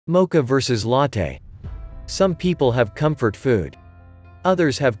Mocha vs Latte. Some people have comfort food.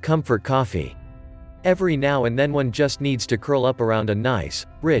 Others have comfort coffee. Every now and then one just needs to curl up around a nice,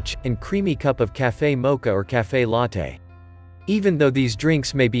 rich, and creamy cup of cafe mocha or cafe latte. Even though these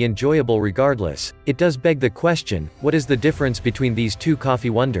drinks may be enjoyable regardless, it does beg the question, what is the difference between these two coffee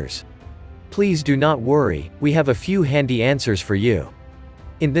wonders? Please do not worry, we have a few handy answers for you.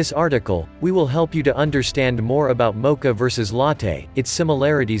 In this article, we will help you to understand more about mocha versus latte, its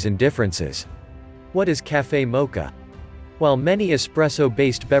similarities and differences. What is cafe mocha? While many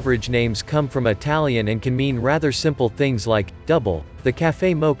espresso-based beverage names come from Italian and can mean rather simple things like double, the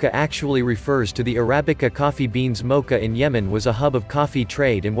cafe mocha actually refers to the Arabica coffee beans. Mocha in Yemen was a hub of coffee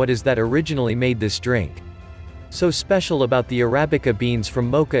trade, and what is that originally made this drink so special about the Arabica beans from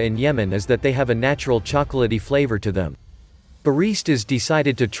mocha in Yemen is that they have a natural chocolatey flavor to them. Baristas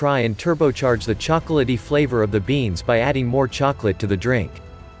decided to try and turbocharge the chocolatey flavor of the beans by adding more chocolate to the drink.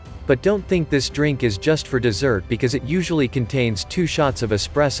 But don't think this drink is just for dessert, because it usually contains 2 shots of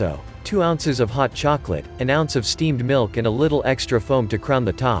espresso, 2 ounces of hot chocolate, an ounce of steamed milk, and a little extra foam to crown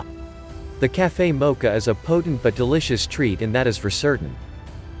the top. The cafe mocha is a potent but delicious treat, and that is for certain.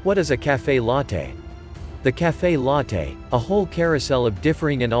 What is a cafe latte? The cafe latte, a whole carousel of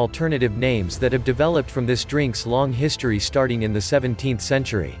differing and alternative names that have developed from this drink's long history starting in the 17th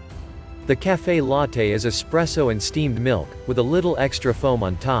century. The cafe latte is espresso and steamed milk, with a little extra foam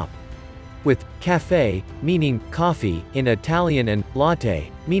on top. With cafe, meaning coffee, in Italian, and latte,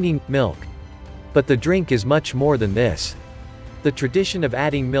 meaning milk. But the drink is much more than this. The tradition of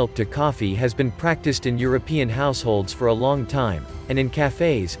adding milk to coffee has been practiced in European households for a long time, and in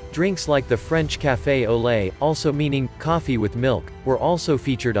cafes, drinks like the French café au lait, also meaning coffee with milk, were also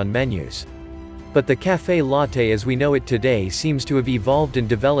featured on menus. But the cafe latte as we know it today seems to have evolved and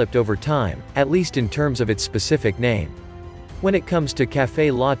developed over time, at least in terms of its specific name. When it comes to cafe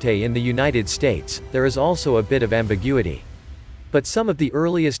latte in the United States, there is also a bit of ambiguity. But some of the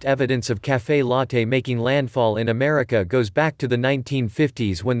earliest evidence of cafe latte making landfall in America goes back to the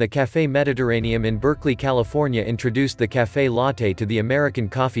 1950s, when the Café Mediterraneum in Berkeley, California introduced the cafe latte to the American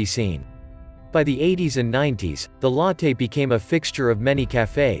coffee scene. By the 80s and 90s, the latte became a fixture of many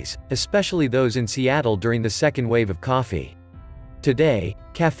cafes, especially those in Seattle during the second wave of coffee. Today,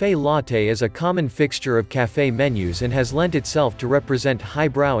 cafe latte is a common fixture of cafe menus and has lent itself to represent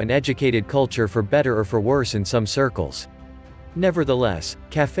highbrow and educated culture, for better or for worse in some circles. Nevertheless,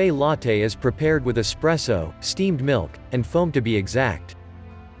 cafe latte is prepared with espresso, steamed milk, and foam to be exact.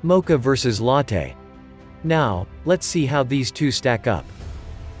 Mocha versus latte. Now, let's see how these two stack up.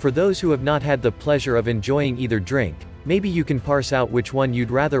 For those who have not had the pleasure of enjoying either drink, maybe you can parse out which one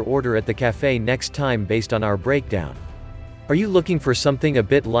you'd rather order at the cafe next time based on our breakdown. Are you looking for something a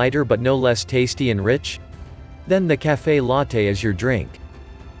bit lighter but no less tasty and rich? Then the cafe latte is your drink.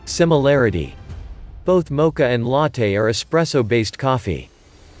 Similarity. Both mocha and latte are espresso-based coffee.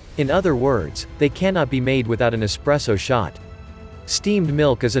 In other words, they cannot be made without an espresso shot. Steamed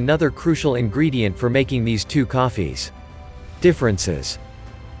milk is another crucial ingredient for making these two coffees. Differences.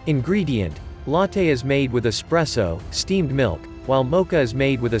 Ingredient: latte is made with espresso, steamed milk, while mocha is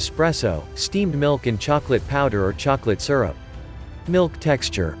made with espresso, steamed milk, and chocolate powder or chocolate syrup. Milk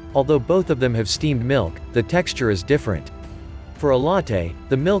texture: although both of them have steamed milk, the texture is different. For a latte,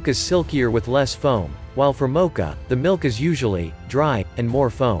 the milk is silkier with less foam, while for mocha, the milk is usually dry and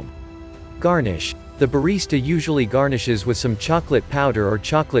more foam. Garnish: the barista usually garnishes with some chocolate powder or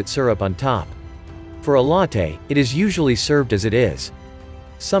chocolate syrup on top. For a latte, it is usually served as it is.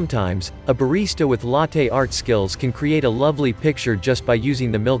 Sometimes, a barista with latte art skills can create a lovely picture just by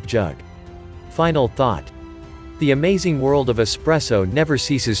using the milk jug. Final thought. The amazing world of espresso never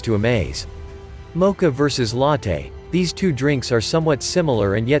ceases to amaze. Mocha versus latte. These two drinks are somewhat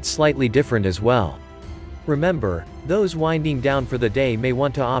similar and yet slightly different as well. Remember, those winding down for the day may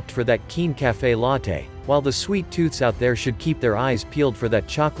want to opt for that keen cafe latte, while the sweet tooths out there should keep their eyes peeled for that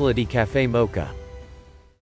chocolatey cafe mocha.